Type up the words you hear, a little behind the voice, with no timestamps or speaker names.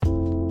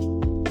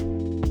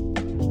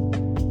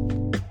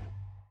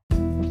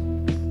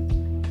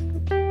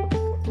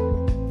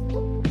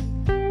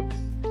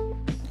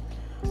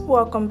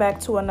Welcome back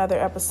to another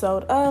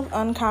episode of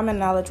Uncommon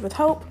Knowledge with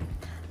Hope.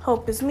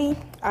 Hope is me.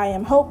 I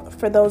am Hope,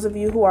 for those of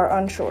you who are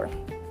unsure.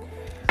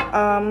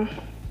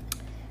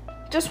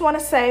 Just want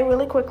to say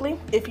really quickly,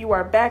 if you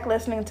are back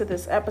listening to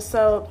this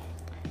episode,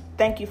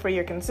 thank you for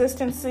your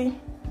consistency.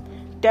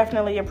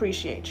 Definitely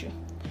appreciate you.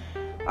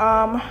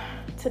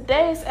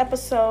 Today's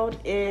episode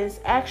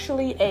is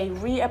actually a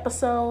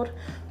re-episode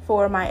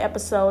for my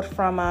episode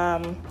from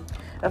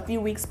a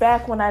few weeks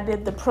back when I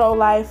did the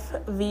pro-life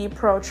v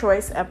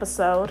pro-choice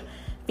episode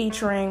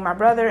featuring my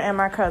brother and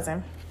my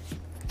cousin.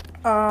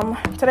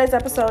 Today's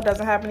episode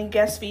doesn't have any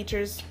guest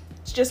features.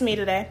 It's just me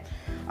today.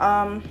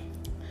 That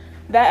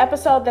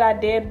episode that I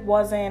did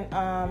wasn't,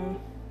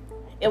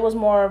 it was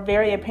more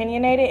very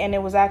opinionated, and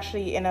it was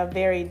actually in a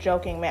very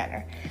joking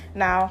manner.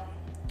 Now,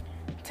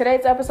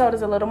 today's episode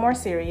is a little more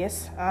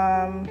serious.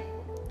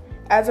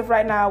 As of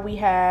right now, we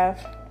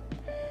have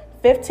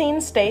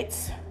 15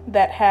 states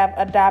that have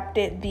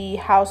adopted the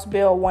House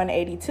Bill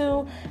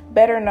 182,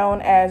 better known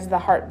as the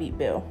Heartbeat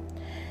Bill,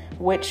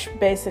 which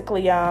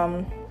basically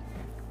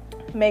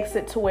makes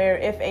it to where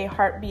if a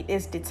heartbeat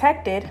is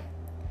detected in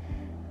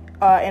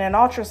an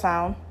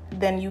ultrasound,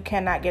 then you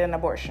cannot get an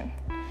abortion.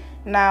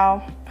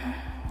 Now,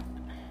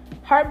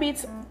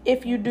 heartbeats,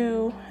 if you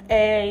do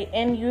a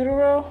in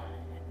utero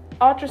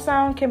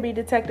ultrasound, can be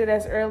detected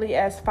as early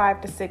as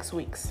 5 to 6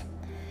 weeks.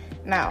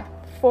 Now,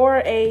 for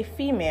a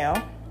female,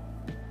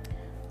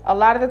 a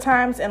lot of the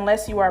times,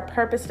 unless you are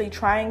purposely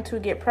trying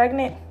to get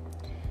pregnant,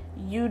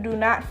 you do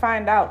not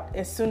find out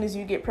as soon as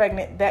you get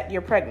pregnant that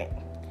you're pregnant.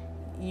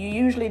 You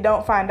usually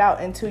don't find out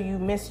until you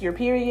miss your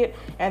period,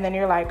 and then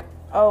you're like,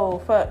 oh,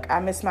 fuck, I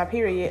missed my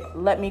period.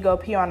 Let me go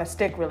pee on a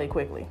stick really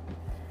quickly.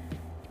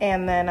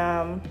 And then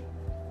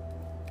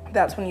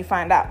that's when you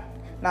find out.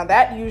 Now,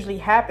 that usually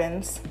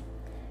happens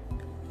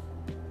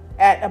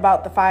at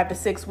about the 5 to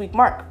 6 week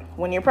mark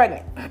when you're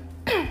pregnant.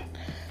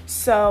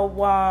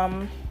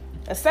 So,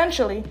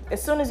 essentially, as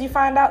soon as you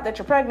find out that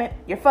you're pregnant,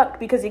 you're fucked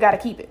because you got to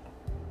keep it.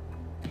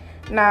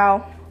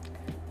 Now,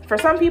 for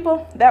some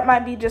people, that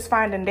might be just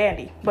fine and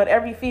dandy, but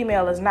every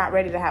female is not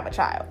ready to have a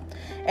child.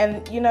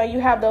 And, you know,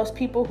 you have those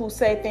people who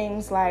say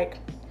things like,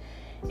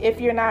 if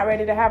you're not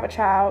ready to have a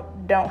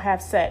child, don't have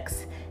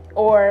sex.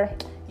 Or,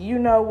 you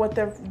know what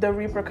the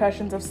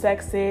repercussions of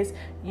sex is,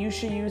 you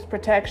should use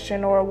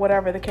protection, or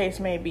whatever the case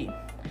may be.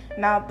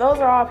 Now, those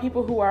are all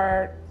people who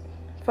are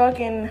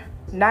fucking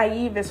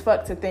naive as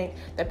fuck to think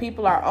that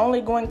people are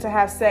only going to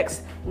have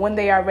sex when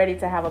they are ready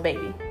to have a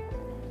baby.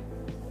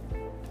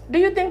 Do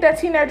you think that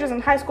teenagers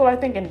in high school are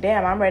thinking,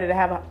 damn, I'm ready to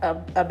have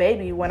a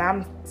baby when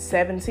I'm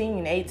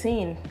 17,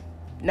 18?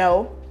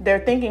 No,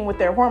 they're thinking with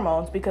their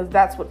hormones, because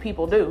that's what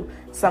people do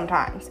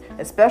sometimes,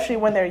 especially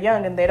when they're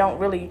young and they don't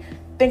really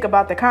think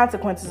about the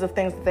consequences of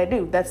things that they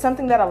do. That's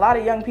something that a lot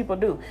of young people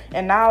do.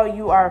 And now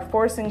you are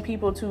forcing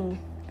people to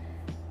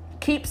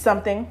keep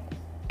something,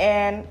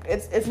 and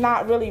it's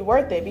not really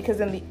worth it,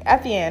 because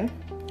at the end,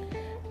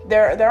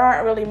 there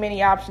aren't really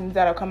many options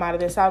that'll come out of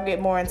this. I'll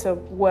get more into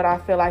what I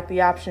feel like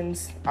the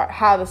options are,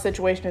 how the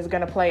situation is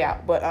going to play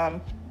out. But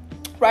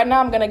right now,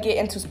 I'm going to get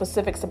into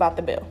specifics about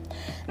the bill.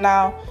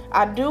 Now,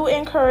 I do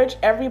encourage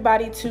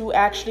everybody to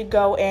actually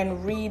go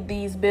and read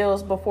these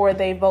bills before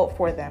they vote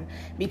for them,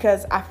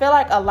 because I feel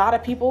like a lot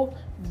of people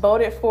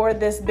voted for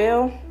this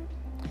bill,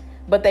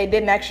 but they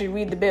didn't actually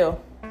read the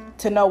bill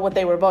to know what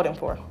they were voting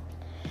for.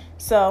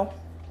 So,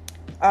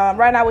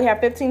 right now we have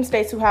 15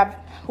 states who have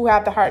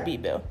the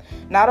Heartbeat Bill.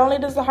 Not only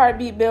does the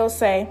Heartbeat Bill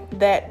say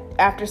that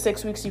after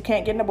 6 weeks you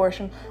can't get an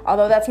abortion,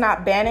 although that's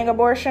not banning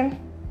abortion,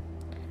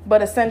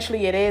 but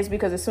essentially it is,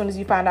 because as soon as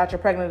you find out you're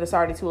pregnant, it's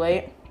already too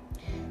late.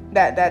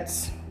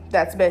 That's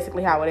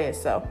basically how it is.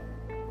 So,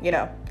 you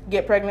know,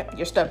 get pregnant,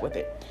 you're stuck with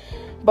it.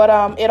 But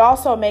it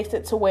also makes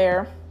it to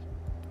where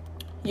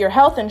your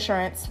health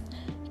insurance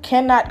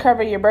cannot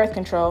cover your birth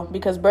control,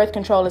 because birth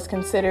control is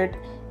considered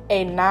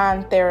a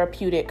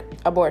non-therapeutic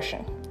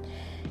abortion.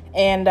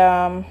 And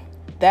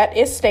that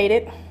is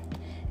stated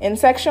in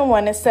Section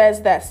 1. It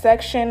says that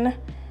Section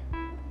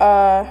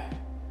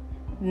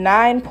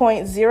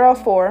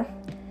 9.04,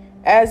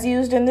 as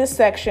used in this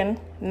section,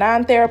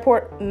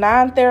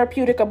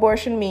 non-therapeutic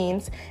abortion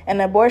means an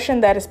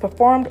abortion that is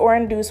performed or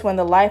induced when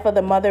the life of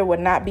the mother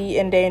would not be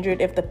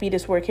endangered if the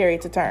fetus were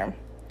carried to term.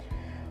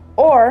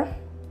 Or,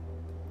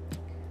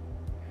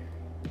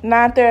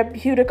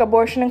 non-therapeutic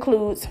abortion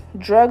includes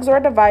drugs or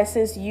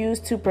devices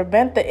used to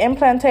prevent the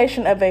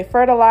implantation of a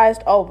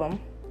fertilized ovum.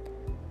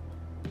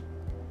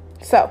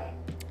 So,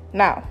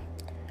 now,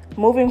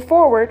 moving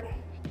forward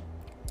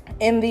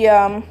in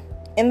the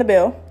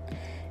bill,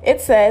 it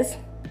says,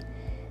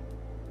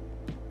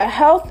 a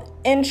health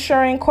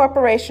insuring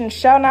corporation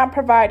shall not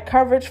provide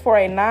coverage for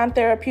a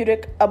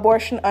non-therapeutic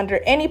abortion under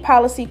any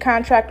policy,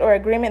 contract, or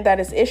agreement that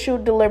is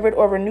issued, delivered,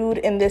 or renewed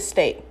in this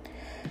state.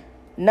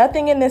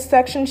 Nothing in this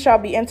section shall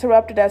be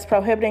interrupted as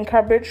prohibiting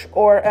coverage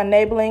or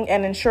enabling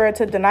an insurer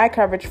to deny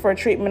coverage for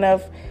treatment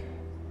of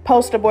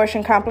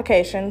post-abortion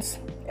complications,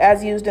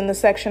 as used in the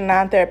section.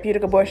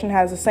 Non-therapeutic abortion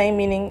has the same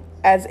meaning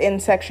as in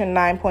section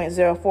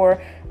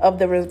 9.04 of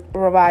the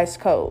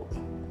revised code.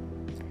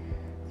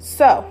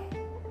 So,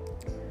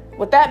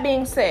 with that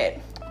being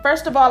said,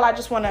 first of all, I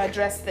just want to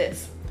address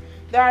this.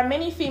 There are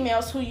many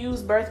females who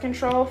use birth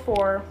control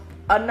for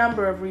a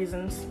number of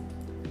reasons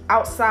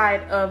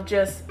outside of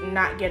just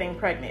not getting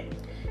pregnant.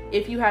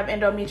 If you have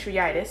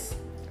endometritis,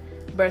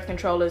 birth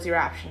control is your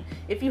option.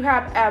 If you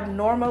have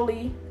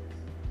abnormally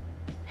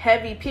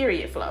heavy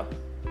period flow,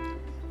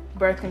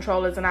 birth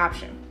control is an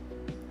option.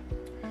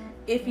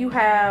 If you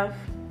have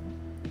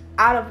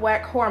out of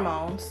whack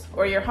hormones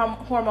or your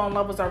hormone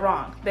levels are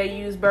wrong, they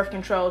use birth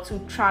control to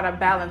try to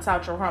balance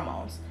out your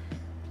hormones.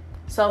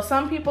 So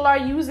some people are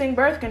using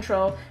birth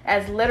control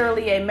as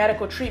literally a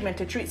medical treatment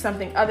to treat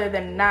something other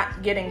than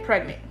not getting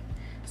pregnant.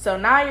 So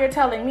now you're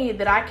telling me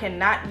that I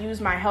cannot use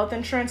my health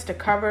insurance to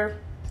cover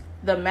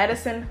the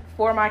medicine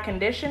for my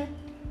condition?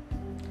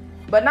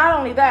 But not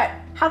only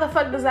that, how the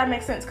fuck does that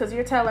make sense? Because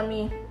you're telling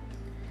me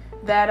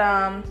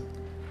that,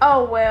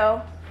 oh,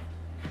 well,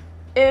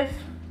 if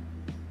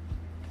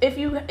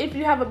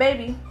you have a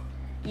baby,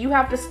 you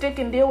have to stick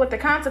and deal with the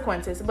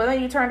consequences. But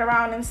then you turn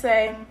around and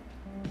say,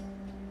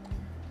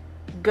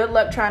 good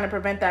luck trying to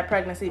prevent that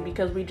pregnancy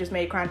because we just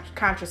made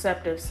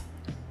contraceptives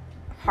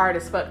hard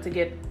as fuck to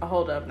get a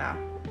hold of now.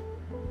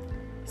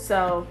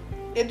 So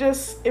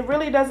it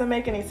really doesn't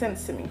make any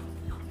sense to me.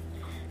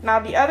 Now,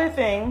 the other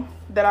thing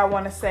that I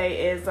want to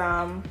say is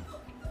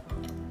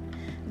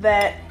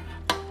that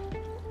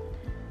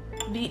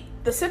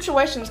the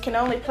situations can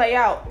only play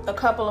out a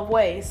couple of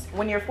ways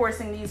when you're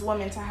forcing these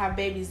women to have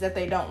babies that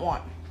they don't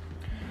want.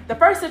 The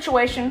first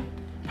situation,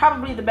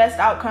 probably the best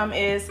outcome,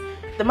 is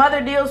the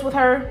mother deals with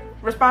her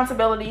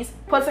responsibilities,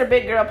 puts her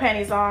big girl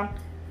panties on,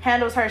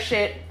 handles her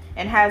shit,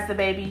 and has the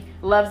baby,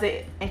 loves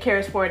it, and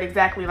cares for it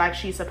exactly like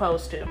she's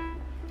supposed to.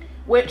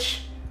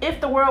 Which,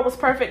 if the world was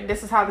perfect,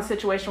 this is how the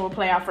situation would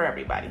play out for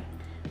everybody.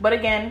 But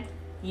again,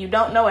 you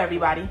don't know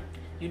everybody.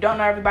 You don't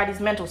know everybody's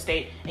mental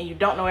state, and you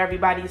don't know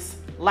everybody's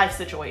life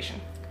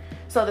situation.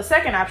 So the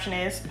second option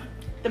is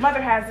the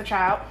mother has the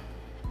child,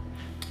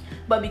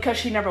 but because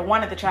she never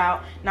wanted the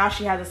child, now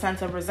she has a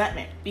sense of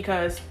resentment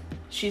because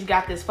she's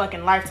got this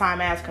fucking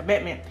lifetime ass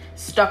commitment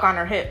stuck on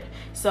her hip.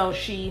 So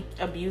she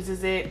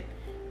abuses it.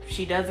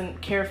 She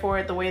doesn't care for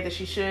it the way that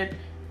she should.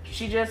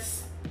 She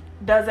just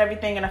does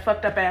everything in a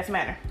fucked up ass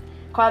manner,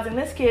 causing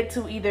this kid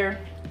to either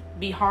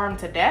be harmed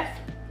to death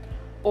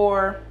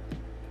or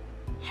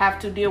have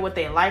to deal with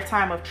a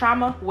lifetime of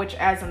trauma, which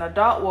as an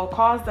adult will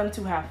cause them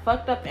to have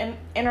fucked up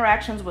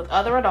interactions with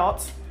other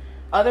adults,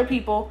 other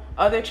people,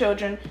 other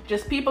children,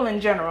 just people in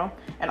general,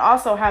 and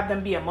also have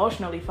them be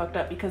emotionally fucked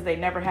up because they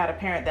never had a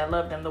parent that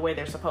loved them the way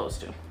they're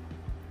supposed to.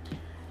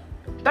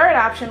 Third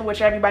option,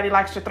 which everybody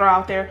likes to throw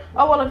out there,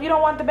 oh, well, if you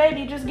don't want the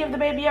baby, just give the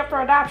baby up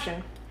for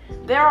adoption.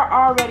 There are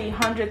already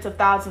hundreds of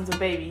thousands of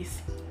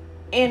babies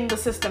in the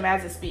system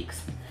as it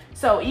speaks.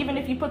 So even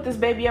if you put this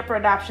baby up for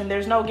adoption,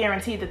 there's no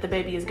guarantee that the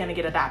baby is going to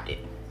get adopted.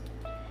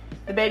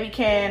 The baby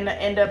can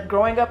end up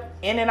growing up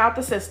in and out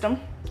the system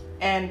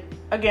and,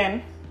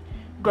 again,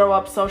 grow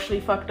up socially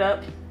fucked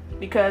up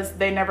because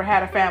they never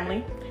had a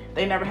family.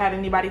 They never had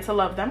anybody to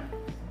love them.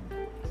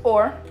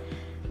 Or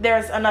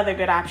there's another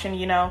good option,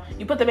 you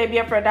put the baby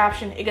up for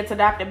adoption, it gets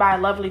adopted by a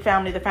lovely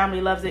family, the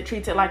family loves it,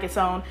 treats it like its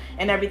own,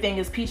 and everything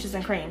is peaches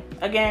and cream.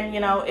 Again,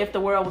 if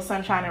the world was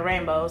sunshine and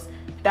rainbows,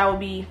 that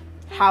would be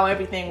how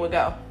everything would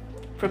go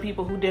for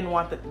people who didn't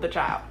want the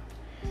child.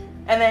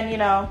 And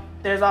then,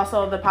 there's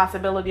also the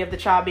possibility of the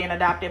child being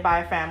adopted by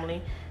a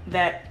family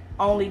that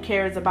only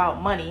cares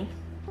about money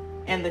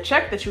and the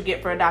check that you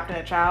get for adopting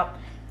a child,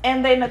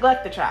 and they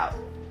neglect the child,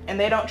 and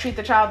they don't treat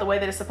the child the way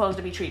that it's supposed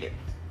to be treated.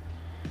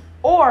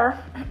 Or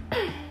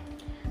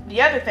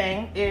the other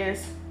thing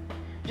is,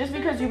 just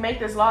because you make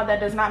this law, that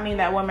does not mean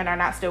that women are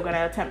not still going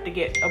to attempt to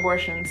get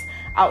abortions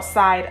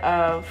outside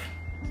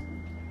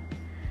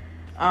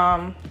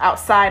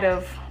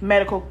of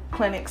medical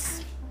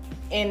clinics,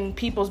 in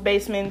people's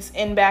basements,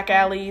 in back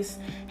alleys,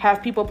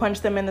 have people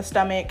punch them in the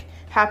stomach,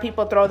 have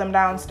people throw them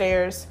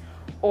downstairs,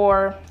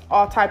 or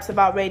all types of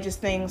outrageous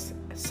things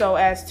so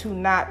as to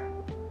not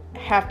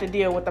have to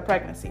deal with the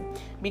pregnancy.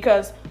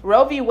 Because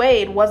Roe v.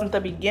 Wade wasn't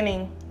the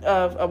beginning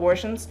of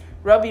abortions.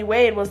 Roe v.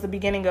 Wade was the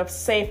beginning of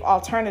safe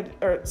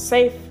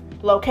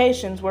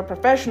locations where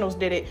professionals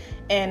did it,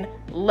 and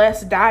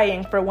less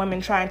dying for women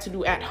trying to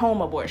do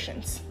at-home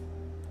abortions.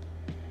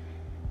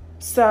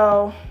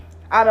 So,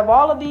 out of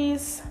all of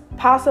these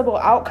possible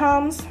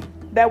outcomes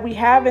that we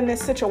have in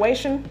this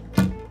situation,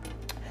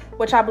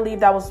 which I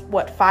believe that was,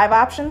 5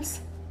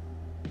 options?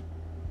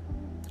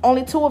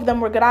 Only 2 of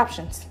them were good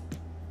options.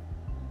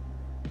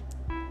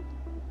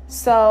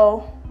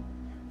 So,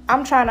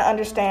 I'm trying to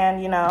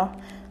understand,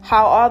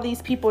 how all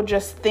these people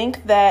just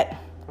think that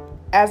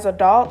as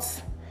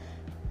adults,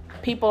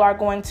 people are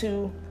going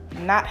to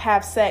not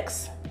have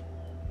sex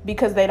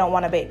because they don't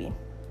want a baby.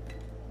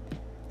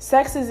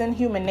 Sex is in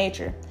human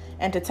nature,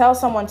 and to tell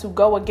someone to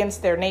go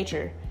against their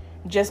nature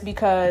just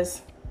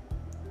because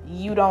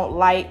you don't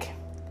like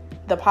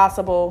the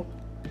possible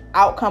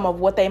outcome of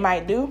what they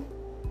might do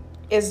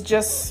is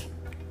just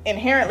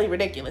inherently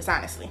ridiculous,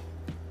 honestly.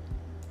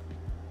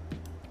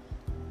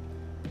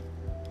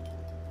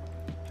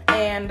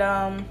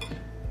 And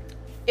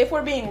if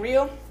we're being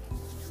real,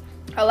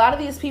 a lot of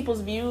these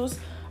people's views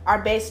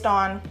are based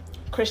on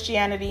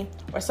Christianity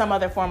or some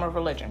other form of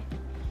religion.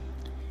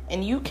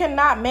 And you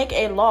cannot make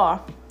a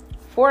law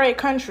for a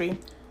country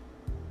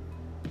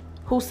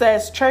who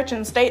says church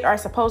and state are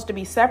supposed to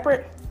be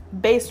separate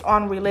based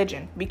on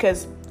religion,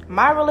 because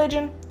my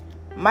religion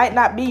might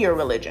not be your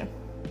religion.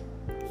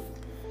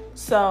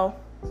 So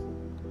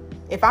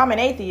if I'm an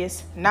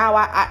atheist, now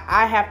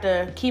I have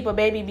to keep a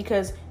baby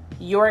because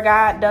your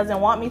God doesn't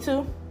want me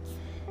to.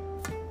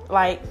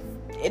 Like,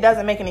 it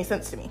doesn't make any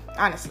sense to me,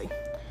 honestly.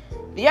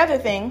 The other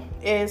thing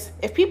is,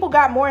 if people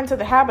got more into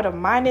the habit of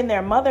minding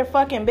their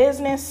motherfucking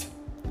business,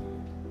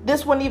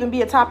 this wouldn't even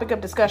be a topic of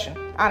discussion,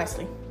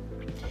 honestly.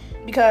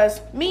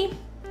 Because me,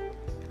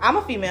 I'm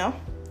a female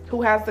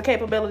who has the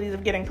capabilities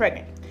of getting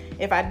pregnant.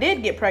 If I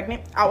did get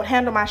pregnant, I would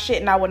handle my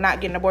shit and I would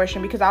not get an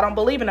abortion, because I don't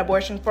believe in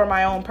abortion for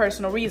my own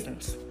personal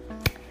reasons.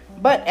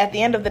 But at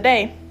the end of the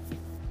day,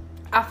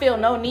 I feel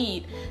no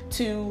need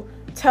to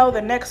tell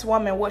the next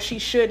woman what she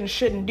should and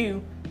shouldn't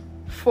do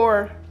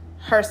for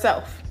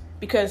herself,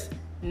 because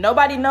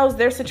nobody knows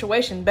their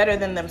situation better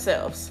than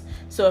themselves.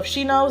 So if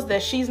she knows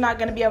that she's not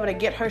going to be able to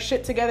get her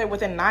shit together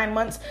within 9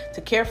 months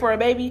to care for a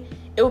baby,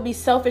 it would be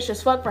selfish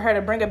as fuck for her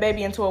to bring a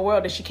baby into a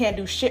world that she can't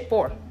do shit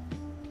for.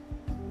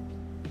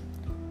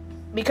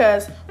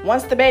 Because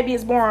once the baby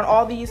is born,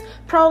 all these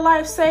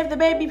pro-life save the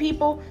baby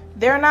people,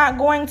 they're not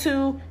going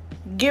to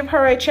give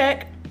her a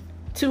check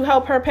to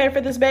help her pay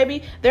for this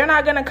baby. They're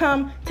not going to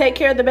come take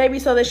care of the baby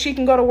so that she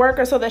can go to work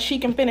or so that she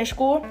can finish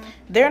school.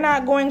 They're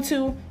not going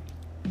to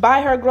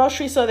buy her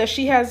groceries so that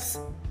she has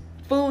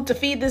food to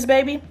feed this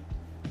baby.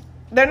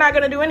 They're not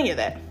going to do any of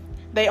that.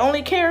 They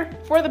only care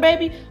for the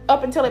baby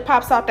up until it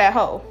pops out that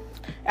hole.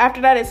 After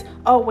that, it's,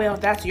 oh, well,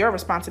 that's your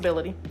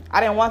responsibility.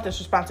 I didn't want this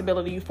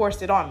responsibility. You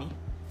forced it on me.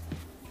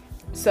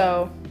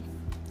 So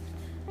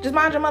just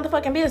mind your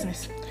motherfucking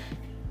business.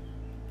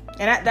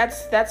 And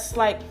that's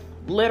like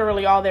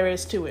literally all there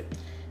is to it.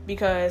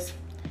 Because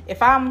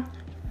if I'm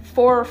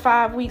 4 or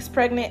 5 weeks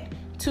pregnant,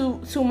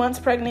 2 months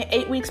pregnant,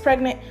 8 weeks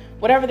pregnant,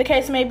 whatever the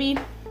case may be,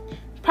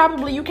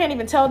 probably you can't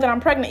even tell that I'm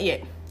pregnant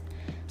yet.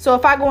 So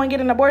if I go and get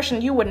an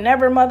abortion, you would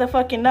never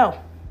motherfucking know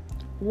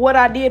what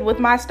I did with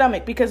my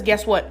stomach, because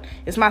guess what?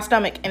 It's my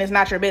stomach and it's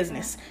not your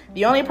business.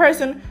 The only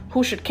person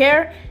who should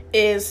care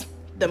is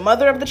the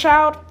mother of the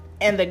child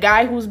and the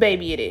guy whose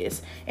baby it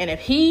is. And if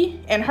he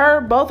and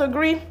her both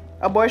agree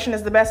abortion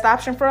is the best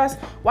option for us,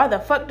 why the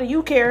fuck do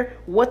you care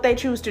what they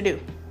choose to do?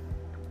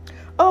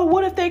 Oh,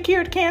 what if they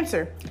cured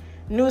cancer?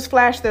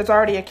 Newsflash, there's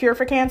already a cure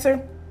for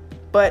cancer,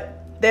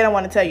 but they don't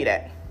want to tell you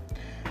that.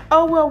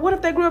 Oh, well, what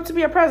if they grew up to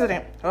be a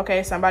president?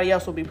 Okay, somebody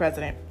else will be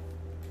president.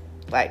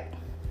 Like,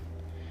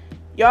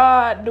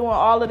 y'all doing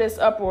all of this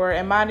uproar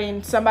and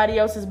minding somebody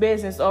else's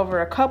business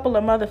over a couple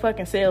of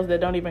motherfucking cells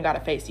that don't even got a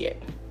face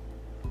yet.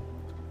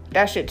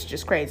 That shit's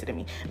just crazy to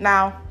me.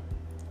 Now,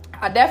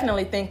 I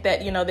definitely think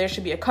that, there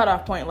should be a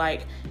cutoff point.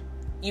 Like,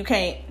 you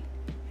can't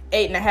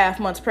 8.5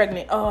 months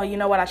pregnant. Oh, you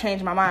know what? I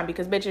changed my mind.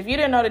 Because, bitch, if you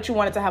didn't know that you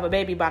wanted to have a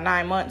baby by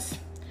 9 months,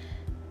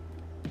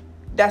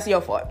 that's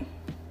your fault.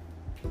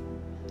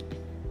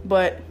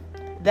 But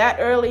that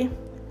early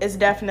is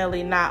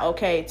definitely not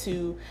okay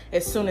to,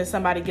 as soon as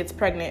somebody gets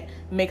pregnant,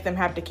 make them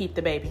have to keep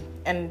the baby.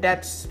 And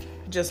that's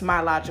just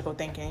my logical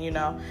thinking,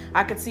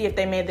 I could see if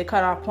they made the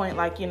cutoff point,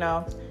 like,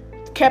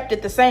 kept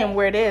it the same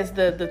where it is,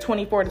 the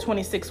 24 to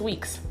 26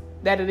 weeks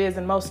that it is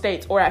in most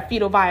states, or at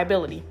fetal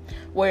viability,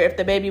 where if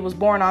the baby was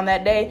born on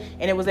that day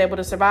and it was able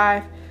to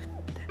survive,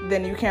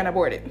 then you can't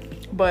abort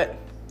it. But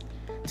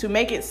to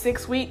make it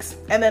 6 weeks,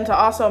 and then to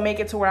also make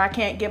it to where I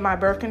can't get my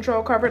birth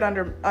control covered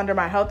under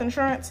my health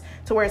insurance,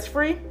 to where it's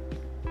free,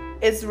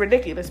 it's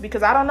ridiculous.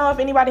 Because I don't know if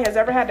anybody has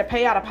ever had to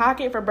pay out of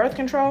pocket for birth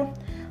control,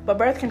 but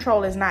birth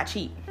control is not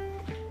cheap.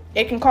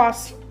 It can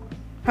cost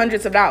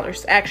hundreds of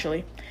dollars,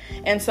 actually.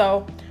 And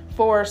so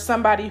for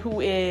somebody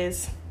who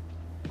is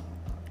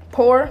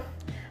poor,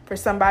 for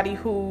somebody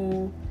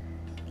who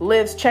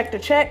lives check to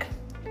check,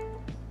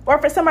 or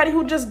for somebody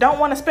who just don't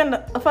want to spend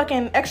a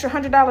fucking extra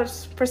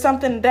 $100 for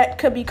something that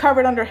could be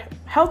covered under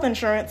health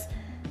insurance,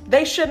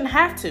 they shouldn't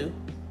have to.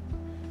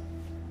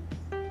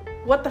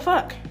 What the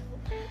fuck?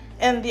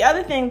 And the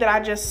other thing that I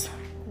just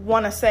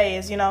want to say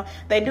is,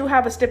 they do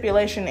have a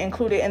stipulation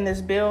included in this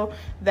bill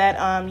that,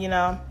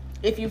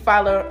 if you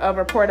file a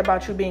report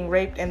about you being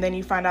raped and then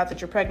you find out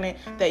that you're pregnant,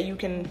 that you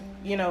can,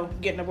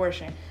 get an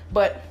abortion.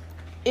 But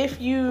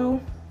if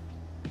you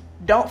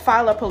don't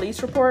file a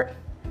police report,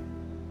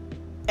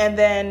 and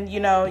then,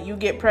 you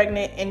get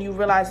pregnant and you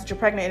realize that you're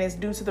pregnant and it's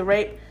due to the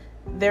rape,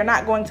 they're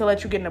not going to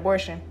let you get an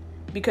abortion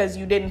because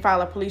you didn't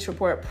file a police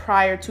report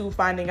prior to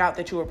finding out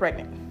that you were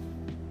pregnant.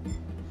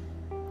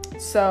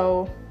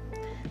 So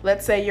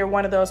let's say you're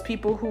one of those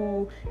people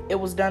who it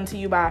was done to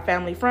you by a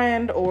family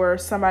friend or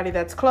somebody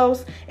that's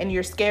close and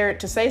you're scared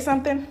to say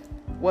something.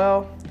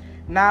 Well,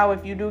 now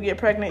if you do get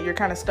pregnant, you're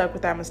kind of stuck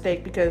with that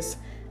mistake because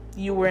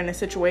you were in a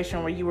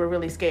situation where you were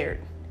really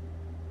scared.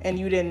 And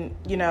you didn't,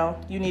 you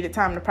needed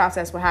time to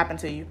process what happened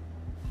to you.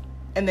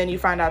 And then you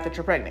find out that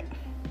you're pregnant.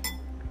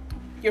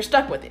 You're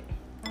stuck with it.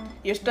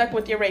 you're stuck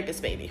with your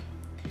rapist baby.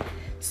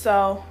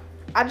 So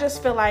I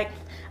just feel like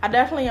I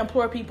definitely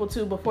implore people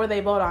to, before they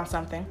vote on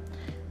something,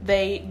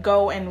 they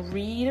go and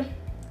read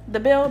the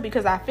bill,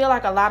 because I feel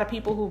like a lot of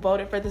people who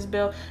voted for this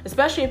bill,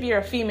 especially if you're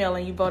a female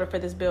and you voted for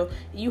this bill,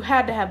 you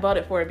had to have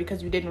voted for it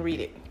because you didn't read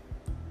it.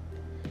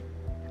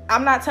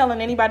 I'm not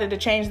telling anybody to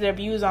change their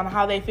views on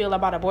how they feel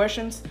about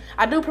abortions.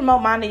 I do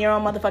promote minding your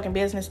own motherfucking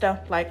business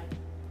stuff, like,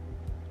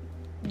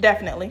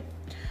 definitely.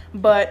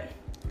 But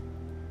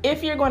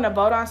if you're going to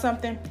vote on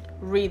something,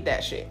 read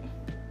that shit.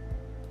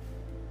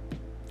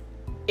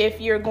 If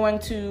you're going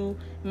to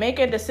make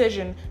a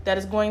decision that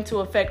is going to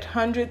affect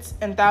hundreds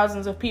and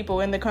thousands of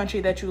people in the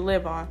country that you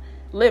live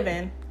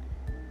in,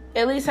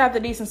 at least have the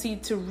decency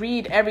to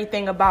read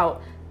everything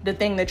about the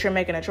thing that you're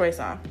making a choice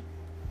on.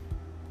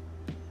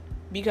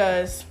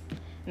 Because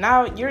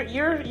now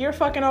you're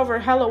fucking over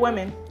hella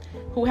women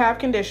who have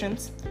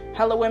conditions,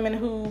 hella women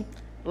who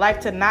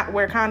like to not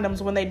wear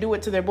condoms when they do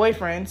it to their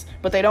boyfriends,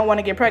 but they don't want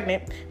to get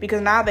pregnant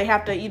because now they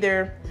have to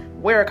either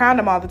wear a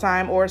condom all the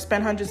time or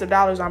spend hundreds of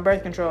dollars on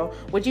birth control,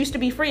 which used to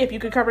be free if you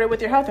could cover it with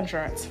your health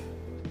insurance.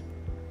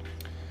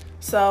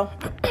 So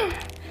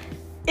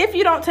if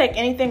you don't take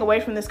anything away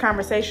from this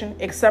conversation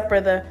except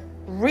for the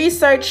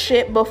research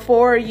shit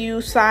before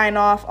you sign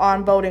off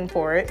on voting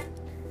for it,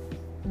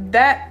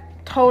 that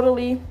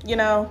totally,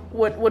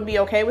 would be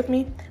okay with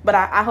me. But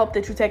I hope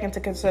that you take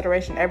into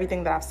consideration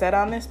everything that I've said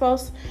on this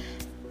post.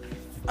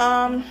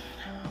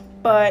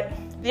 But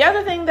the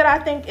other thing that I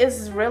think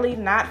is really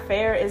not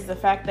fair is the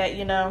fact that,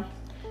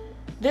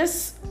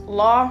 this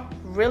law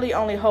really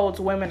only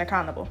holds women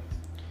accountable.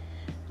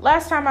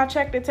 Last time I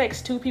checked, it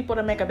takes 2 people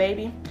to make a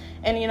baby.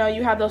 And,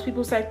 you have those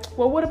people say,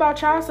 well, what about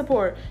child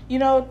support?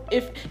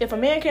 If a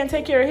man can't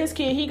take care of his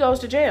kid, he goes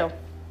to jail.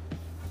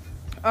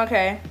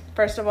 Okay,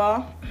 first of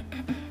all,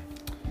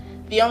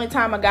 the only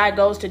time a guy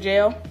goes to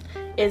jail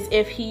is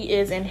if he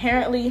is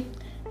inherently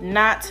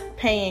not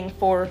paying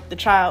for the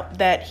child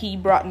that he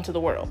brought into the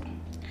world.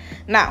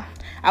 Now,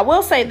 I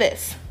will say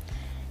this.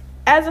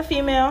 As a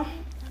female,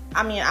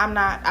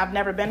 I've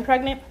never been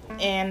pregnant,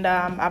 and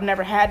I've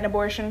never had an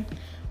abortion,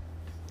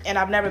 and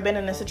I've never been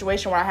in a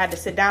situation where I had to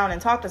sit down and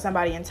talk to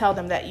somebody and tell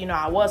them that,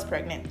 I was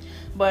pregnant.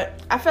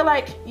 But I feel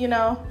like,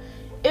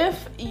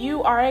 if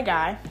you are a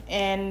guy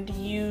and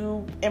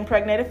you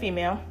impregnate a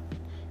female,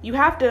 you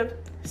have to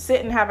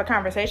sit and have a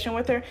conversation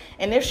with her.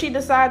 And if she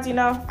decides,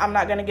 I'm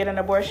not going to get an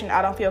abortion,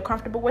 I don't feel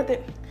comfortable with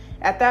it,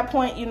 at that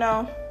point,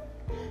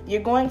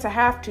 you're going to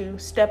have to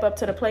step up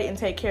to the plate and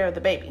take care of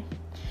the baby.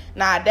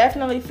 Now, I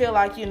definitely feel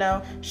like,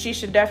 she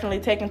should definitely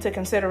take into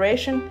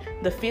consideration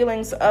the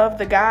feelings of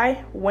the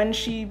guy when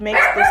she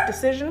makes this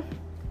decision.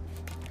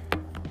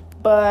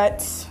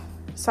 But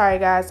sorry,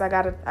 guys, I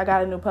got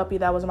a new puppy.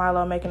 That was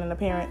Milo making an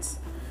appearance.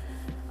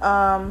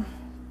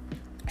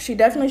 She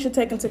definitely should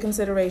take into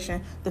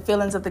consideration the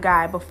feelings of the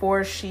guy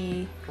before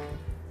she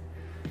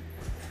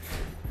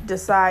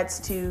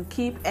decides to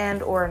keep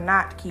and or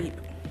not keep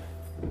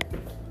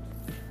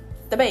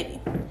the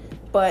baby.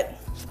 But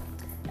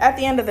at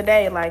the end of the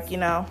day,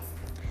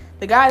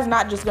 the guy's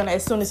not just gonna,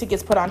 as soon as he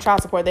gets put on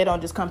child support, they don't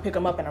just come pick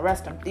him up and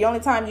arrest him. The only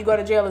time you go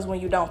to jail is when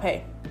you don't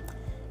pay.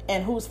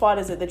 And whose fault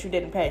is it that you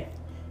didn't pay?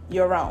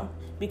 Your own.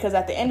 Because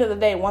at the end of the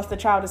day, once the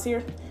child is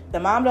here,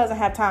 the mom doesn't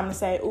have time to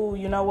say, ooh,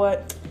 you know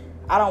what?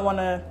 I don't want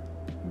to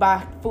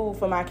buy food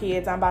for my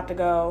kids. I'm about to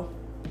go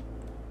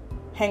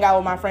hang out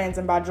with my friends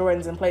and buy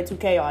Jordans and play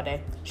 2K all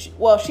day.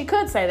 She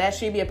could say that.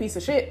 She'd be a piece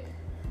of shit.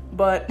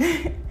 But,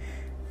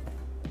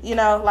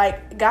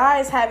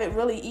 guys have it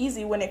really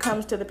easy when it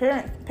comes to the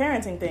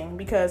parenting thing,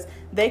 because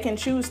they can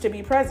choose to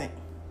be present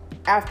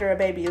after a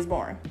baby is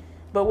born.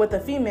 But with a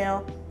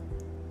female,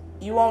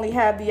 you only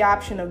have the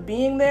option of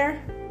being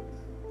there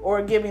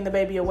or giving the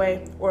baby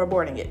away or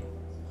aborting it.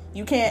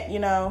 You can't,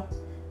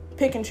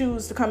 pick and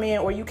choose to come in,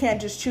 or you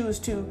can't just choose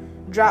to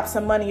drop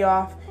some money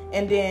off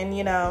and then,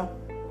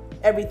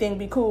 everything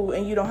be cool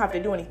and you don't have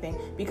to do anything.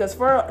 Because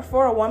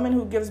for a woman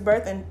who gives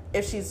birth, and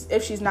if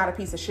she's not a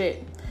piece of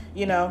shit,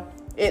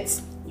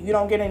 it's, you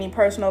don't get any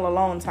personal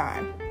alone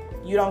time.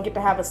 You don't get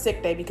to have a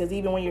sick day, because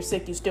even when you're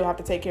sick, you still have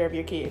to take care of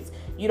your kids.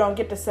 You don't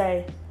get to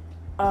say,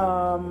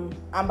 I'm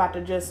about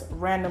to just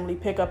randomly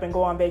pick up and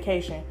go on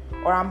vacation,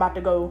 or I'm about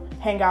to go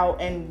hang out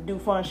and do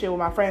fun shit with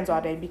my friends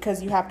all day,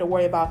 because you have to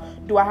worry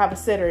about, do I have a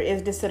sitter?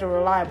 Is this sitter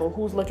reliable?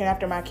 Who's looking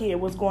after my kid?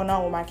 What's going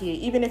on with my kid?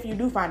 Even if you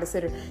do find a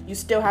sitter, you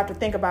still have to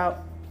think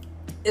about,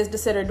 is the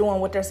sitter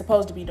doing what they're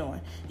supposed to be doing?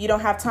 You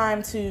don't have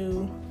time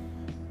to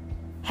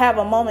have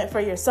a moment for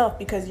yourself,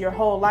 because your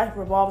whole life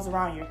revolves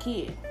around your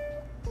kid.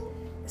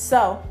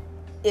 So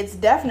it's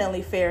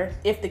definitely fair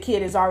if the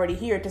kid is already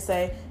here to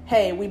say,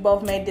 hey, we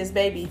both made this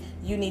baby,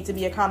 you need to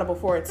be accountable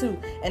for it too.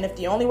 And if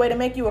the only way to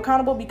make you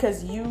accountable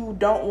because you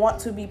don't want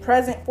to be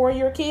present for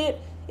your kid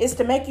is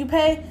to make you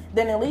pay,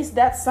 then at least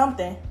that's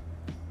something.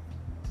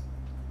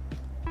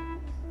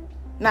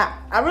 Now,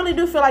 I really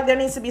do feel like there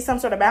needs to be some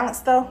sort of balance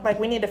though. Like,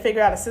 we need to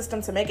figure out a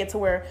system to make it to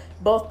where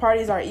both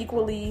parties are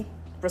equally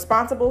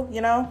responsible,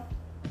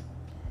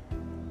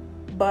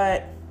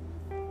 But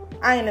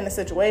I ain't in a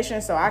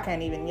situation, so I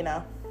can't even,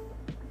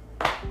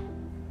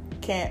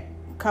 can't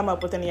come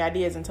up with any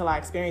ideas until I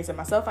experience it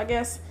myself, I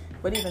guess.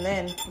 But even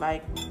then,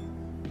 like,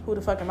 who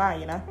the fuck am I,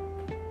 you know?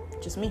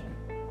 Just me.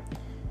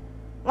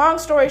 Long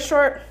story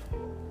short,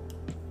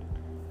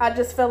 I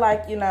just feel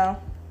like, you know,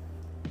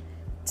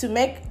 to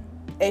make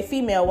a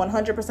female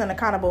 100%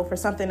 accountable for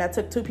something that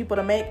took two people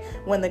to make,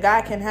 when the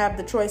guy can have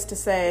the choice to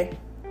say,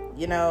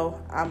 you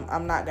know,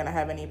 I'm not gonna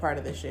have any part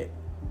of this shit.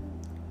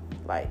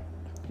 Like,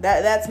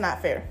 that's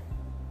not fair.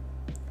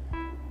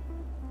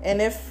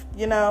 And if,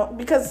 you know,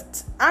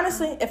 because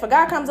honestly, if a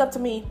guy comes up to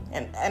me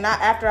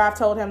after I've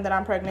told him that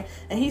I'm pregnant,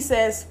 and he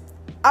says,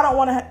 I don't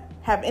want to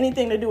have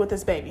anything to do with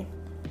this baby,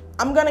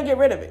 I'm going to get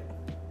rid of it.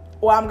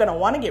 Or I'm going to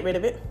want to get rid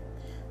of it.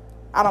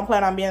 I don't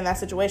plan on being in that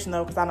situation,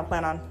 though, because I don't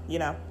plan on, you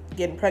know,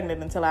 getting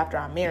pregnant until after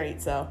I'm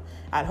married. So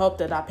I'd hope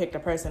that I picked a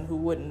person who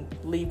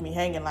wouldn't leave me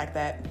hanging like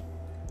that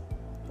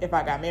if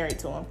I got married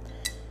to him.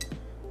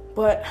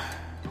 But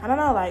I don't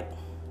know, like,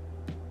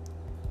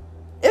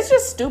 it's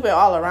just stupid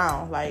all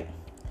around. Like,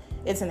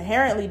 it's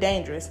inherently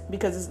dangerous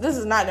because this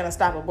is not going to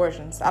stop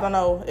abortions. I don't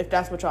know if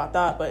that's what y'all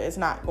thought, but it's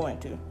not going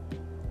to.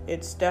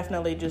 It's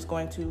definitely just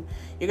going to.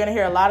 You're going to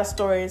hear a lot of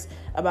stories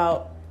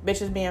about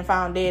bitches being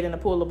found dead in a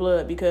pool of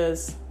blood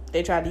because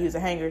they tried to use a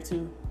hanger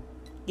to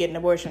get an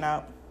abortion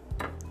out.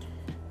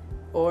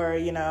 Or,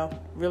 you know,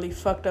 really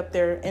fucked up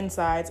their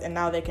insides and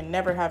now they can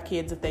never have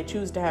kids if they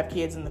choose to have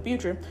kids in the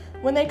future,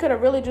 when they could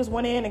have really just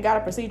went in and got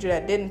a procedure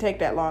that didn't take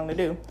that long to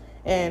do.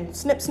 And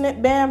snip,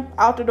 snip, bam,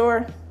 out the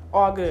door,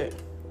 all good.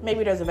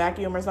 Maybe there's a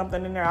vacuum or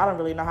something in there. I don't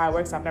really know how it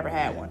works. I've never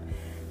had one.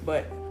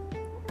 But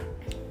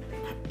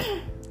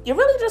you're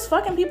really just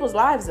fucking people's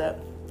lives up.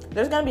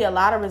 There's going to be a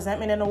lot of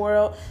resentment in the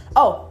world.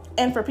 Oh,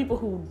 and for people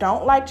who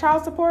don't like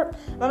child support,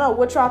 I don't know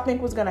what y'all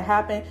think was going to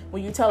happen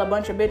when you tell a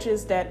bunch of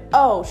bitches that,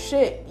 oh,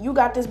 shit, you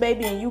got this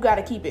baby and you got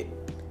to keep it.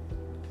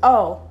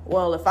 Oh,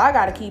 well, if I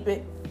got to keep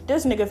it,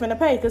 this nigga finna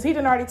pay, because he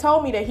done already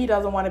told me that he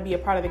doesn't want to be a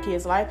part of the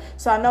kid's life,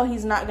 so I know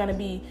he's not going to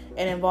be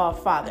an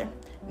involved father.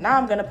 Now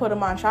I'm going to put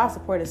him on child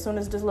support as soon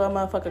as this little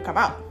motherfucker come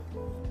out.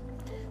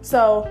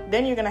 So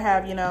then you're going to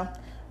have, you know,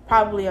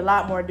 probably a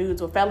lot more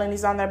dudes with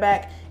felonies on their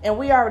back, and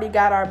we already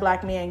got our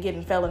black men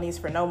getting felonies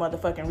for no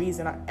motherfucking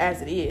reason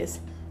as it is.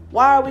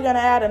 Why are we going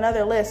to add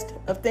another list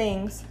of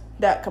things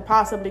that could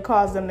possibly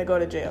cause them to go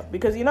to jail?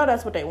 Because you know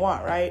that's what they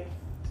want, right?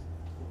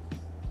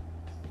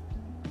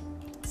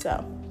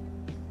 So,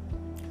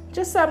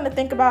 just something to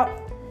think about.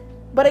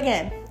 But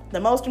again, the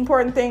most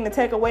important thing to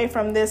take away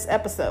from this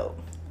episode: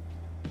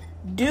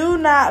 do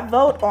not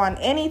vote on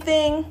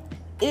anything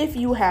if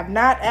you have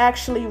not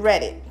actually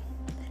read it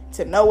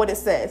to know what it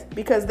says.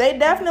 Because they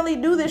definitely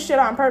do this shit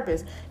on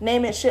purpose.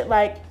 Name it shit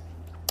like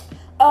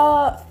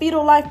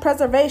Fetal Life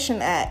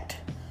Preservation Act,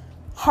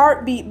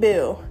 Heartbeat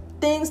Bill,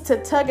 things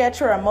to tug at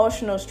your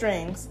emotional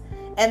strings.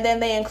 And then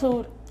they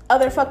include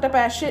other fucked up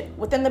ass shit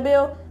within the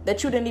bill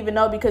that you didn't even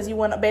know because you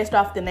went based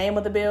off the name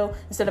of the bill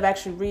instead of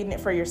actually reading it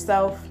for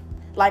yourself.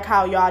 Like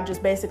how y'all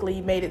just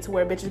basically made it to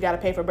where bitches got to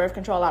pay for birth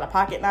control out of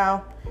pocket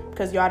now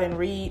because y'all didn't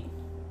read.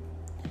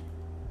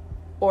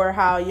 Or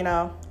how, you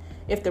know,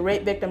 if the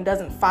rape victim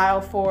doesn't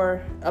file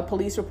for a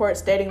police report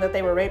stating that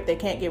they were raped, they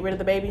can't get rid of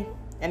the baby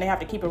and they have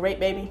to keep a rape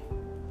baby.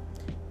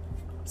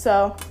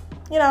 So,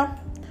 you know,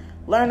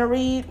 learn to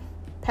read,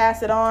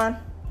 pass it on.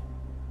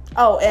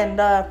 Oh, and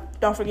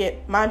don't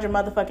forget, mind your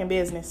motherfucking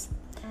business.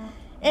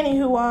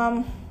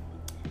 Anywho,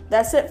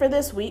 that's it for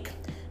this week.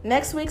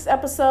 Next week's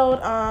episode,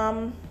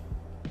 I'm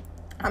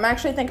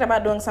actually thinking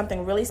about doing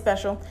something really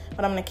special,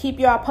 but I'm going to keep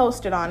y'all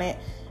posted on it.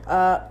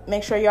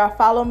 Make sure y'all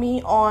follow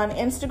me on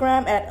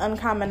Instagram at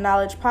Uncommon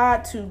Knowledge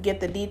Pod to get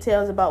the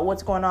details about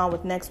what's going on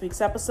with next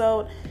week's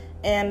episode.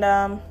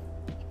 And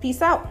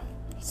peace out.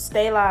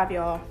 Stay live,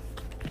 y'all.